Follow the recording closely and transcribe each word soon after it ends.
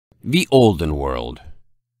The Olden World.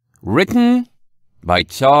 Written by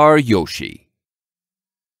Czar Yoshi.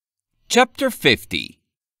 Chapter 50.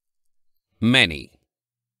 Many.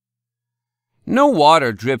 No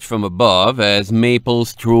water dripped from above as Maple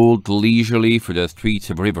strolled leisurely through the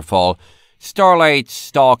streets of Riverfall, Starlight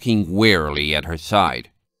stalking warily at her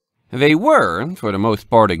side. They were, for the most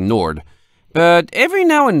part, ignored, but every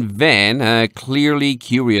now and then a clearly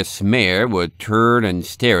curious mare would turn and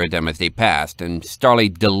stare at them as they passed, and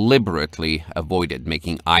Starlight deliberately avoided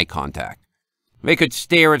making eye contact. They could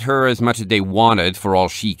stare at her as much as they wanted for all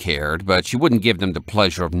she cared, but she wouldn't give them the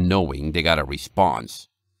pleasure of knowing they got a response.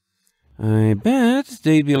 "I bet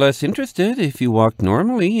they'd be less interested if you walked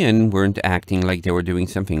normally and weren't acting like they were doing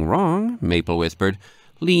something wrong," Maple whispered,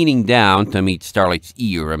 leaning down to meet Starlight's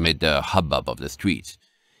ear amid the hubbub of the streets.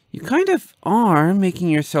 "You kind of are making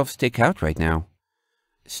yourself stick out right now."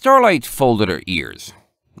 Starlight folded her ears.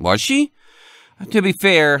 Was she? To be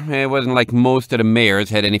fair, it wasn't like most of the mares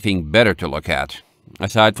had anything better to look at.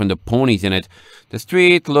 Aside from the ponies in it, the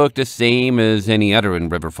street looked the same as any other in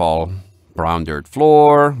Riverfall. Brown dirt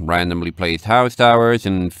floor, randomly placed house towers,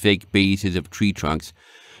 and fake bases of tree trunks.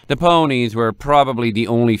 The ponies were probably the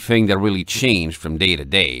only thing that really changed from day to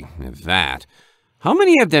day, if that. How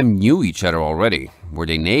many of them knew each other already? Were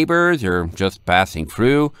they neighbors or just passing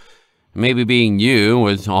through? Maybe being new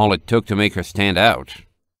was all it took to make her stand out.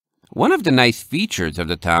 One of the nice features of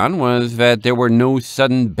the town was that there were no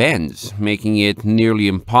sudden bends, making it nearly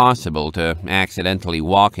impossible to accidentally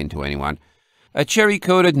walk into anyone. A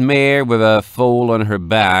cherry-coated mare with a foal on her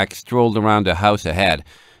back strolled around the house ahead,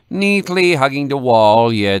 neatly hugging the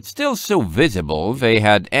wall, yet still so visible they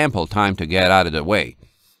had ample time to get out of the way.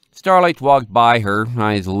 Starlight walked by her,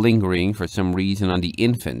 eyes lingering for some reason on the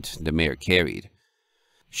infant the mare carried.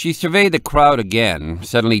 She surveyed the crowd again,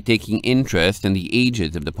 suddenly taking interest in the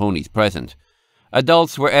ages of the ponies present.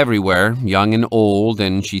 Adults were everywhere, young and old,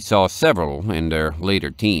 and she saw several in their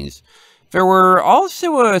later teens. There were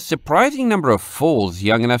also a surprising number of foals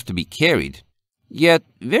young enough to be carried, yet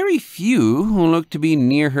very few who looked to be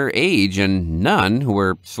near her age and none who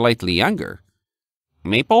were slightly younger.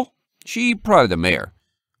 "Maple?" She prodded the mare.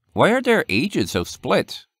 "Why are their ages so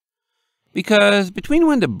split?" "Because between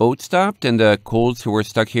when the boat stopped and the colts who were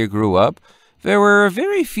stuck here grew up, there were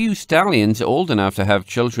very few stallions old enough to have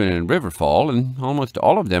children in Riverfall, and almost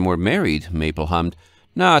all of them were married," Maple hummed,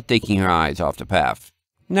 not taking her eyes off the path.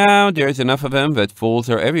 "Now there's enough of them that foals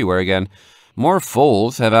are everywhere again. More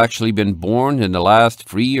foals have actually been born in the last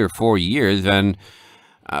 3 or 4 years than,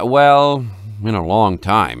 well, in a long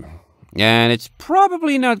time. And it's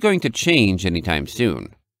probably not going to change anytime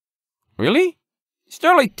soon." "Really?"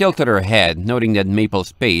 Starlight tilted her head, noting that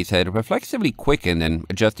Maple's pace had reflexively quickened and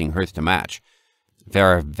adjusting hers to match. "There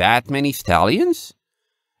are that many stallions?"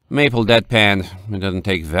 Maple deadpanned. "It doesn't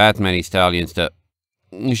take that many stallions to—"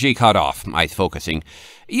 She cut off, eyes focusing.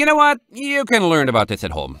 "You know what? You can learn about this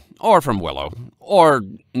at home. Or from Willow. Or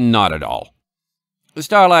not at all."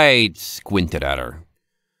 Starlight squinted at her.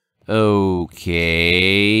 "Okay.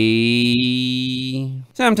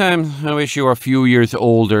 Sometimes I wish you were a few years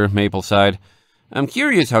older," Maple sighed. "I'm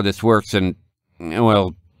curious how this works and,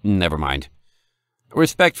 well, never mind."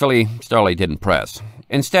 Respectfully, Starlight didn't press.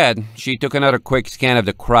 Instead, she took another quick scan of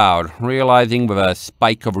the crowd, realizing with a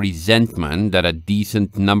spike of resentment that a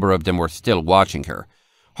decent number of them were still watching her.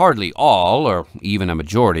 Hardly all, or even a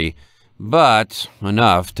majority, but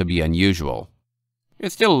enough to be unusual. "You're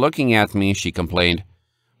still looking at me," she complained.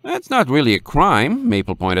 "That's not really a crime,"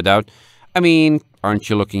 Maple pointed out. "I mean, aren't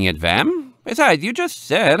you looking at them? Besides, you just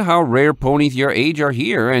said how rare ponies your age are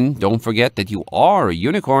here, and don't forget that you are a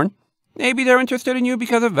unicorn. Maybe they're interested in you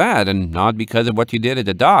because of that, and not because of what you did at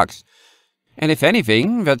the docks. And if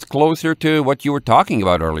anything, that's closer to what you were talking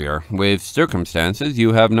about earlier, with circumstances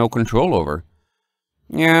you have no control over."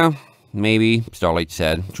 "Yeah, maybe," Starlight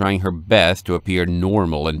said, trying her best to appear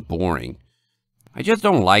normal and boring. "I just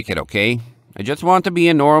don't like it, okay? I just want to be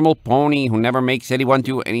a normal pony who never makes anyone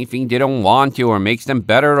do anything they don't want to, or makes them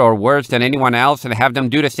better or worse than anyone else, and have them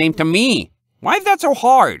do the same to me. Why is that so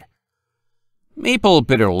hard?" Maple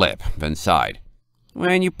bit her lip, then sighed.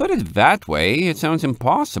 "When you put it that way, it sounds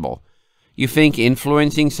impossible. You think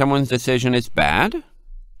influencing someone's decision is bad?"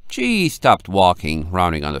 She stopped walking,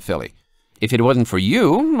 rounding on the filly. "If it wasn't for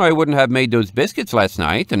you, I wouldn't have made those biscuits last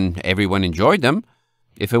night, and everyone enjoyed them.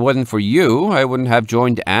 If it wasn't for you, I wouldn't have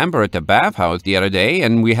joined Amber at the bathhouse the other day,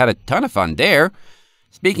 and we had a ton of fun there.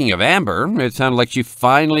 Speaking of Amber, it sounded like she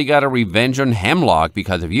finally got a revenge on Hemlock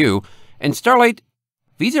because of you. And Starlight,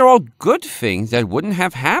 these are all good things that wouldn't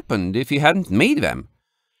have happened if you hadn't made them."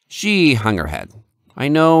 She hung her head. I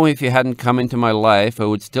know if you hadn't come into my life, I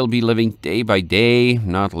would still be living day by day,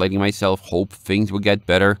 not letting myself hope things would get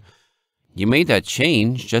better. You made that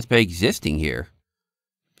change just by existing here."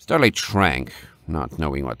 Starlight shrank, not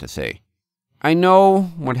knowing what to say. "I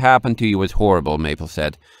know what happened to you was horrible," Maple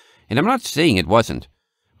said, "and I'm not saying it wasn't.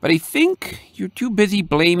 But I think you're too busy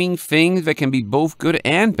blaming things that can be both good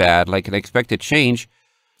and bad, like an expected change."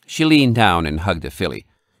 She leaned down and hugged the filly,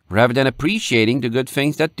 rather than appreciating the good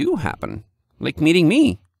things that do happen. "Like meeting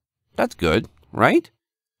me. That's good, right?"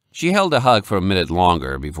 She held the hug for a minute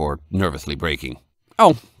longer before nervously breaking.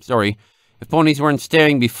 "Oh, sorry. If ponies weren't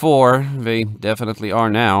staring before, they definitely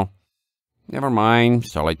are now." "Never mind,"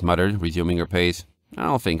 Starlight muttered, resuming her pace.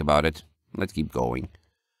 "I'll think about it. Let's keep going."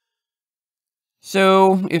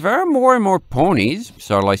 "So, if there are more and more ponies,"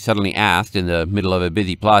 Starlight suddenly asked in the middle of a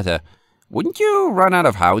busy plaza, "wouldn't you run out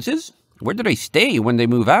of houses? Where do they stay when they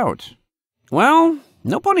move out?" "Well,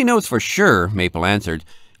 no pony knows for sure," Maple answered,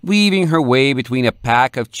 weaving her way between a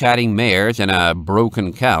pack of chatting mares and a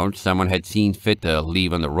broken couch someone had seen fit to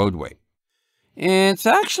leave on the roadway. "It's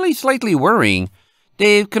actually slightly worrying.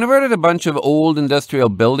 They've converted a bunch of old industrial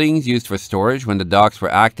buildings used for storage when the docks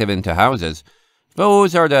were active into houses.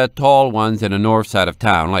 Those are the tall ones in the north side of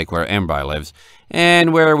town, like where Embry lives,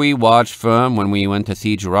 and where we watched from when we went to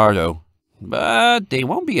see Gerardo. But they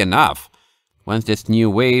won't be enough. Once this new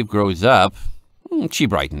wave grows up..." She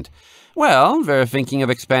brightened. "Well, they're thinking of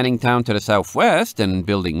expanding town to the southwest and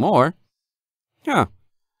building more." "Huh."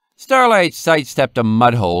 Starlight sidestepped a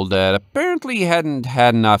mud hole that apparently hadn't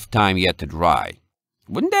had enough time yet to dry.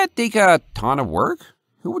 "Wouldn't that take a ton of work?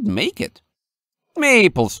 Who would make it?"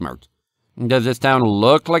 Maple smirked. "Does this town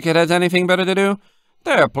look like it has anything better to do?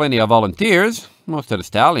 There are plenty of volunteers. Most of the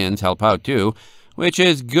stallions help out too, which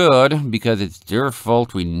is good because it's their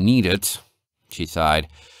fault we need it." She sighed.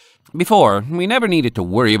 "Before, we never needed to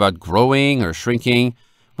worry about growing or shrinking.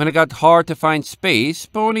 When it got hard to find space,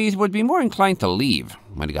 ponies would be more inclined to leave.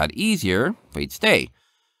 When it got easier, they'd stay.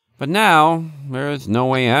 But now, there's no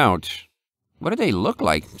way out." "What do they look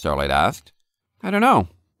like?" Starlight asked. "I don't know."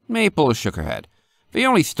 Maple shook her head. "They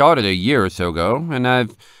only started a year or so ago,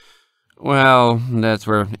 and well, that's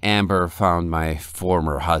where Amber found my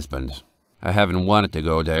former husband. I haven't wanted to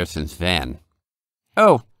go there since then."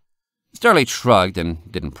 "Oh." Starlight shrugged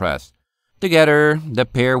and didn't press. Together, the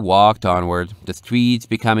pair walked onward, the streets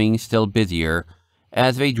becoming still busier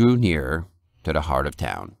as they drew nearer to the heart of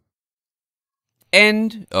town.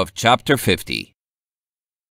 End of Chapter 50.